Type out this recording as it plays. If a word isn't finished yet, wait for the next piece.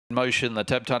Motion, the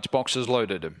tap touch box is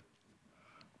loaded.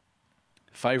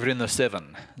 Favourite in the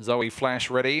 7, Zoe Flash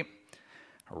ready.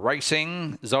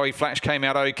 Racing, Zoe Flash came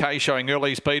out okay, showing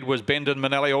early speed was Bendon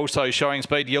Manelli, also showing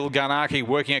speed Yilgarnaki,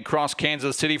 working across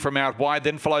Kansas City from out wide,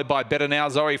 then followed by Better Now.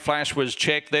 Zoe Flash was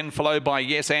checked, then followed by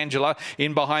Yes Angela.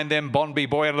 In behind them, Bonby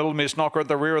Boy and Little Miss Knocker at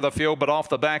the rear of the field, but off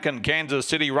the back, and Kansas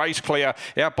City race clear.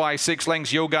 Out by 6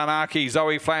 lengths, Yilgarnaki,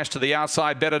 Zoe Flash to the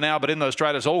outside, Better Now, but in the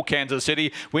straight it's all Kansas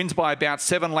City. Wins by about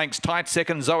 7 lengths, tight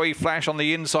second. Zoe Flash on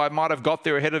the inside, might have got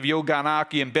there ahead of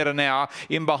Yilgarnaki and Better Now.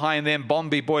 In behind them,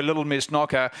 Bonby Boy, Little Miss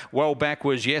Knocker. Well back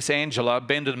was Yes Angela,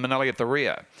 Bendon Manelli at the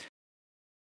rear.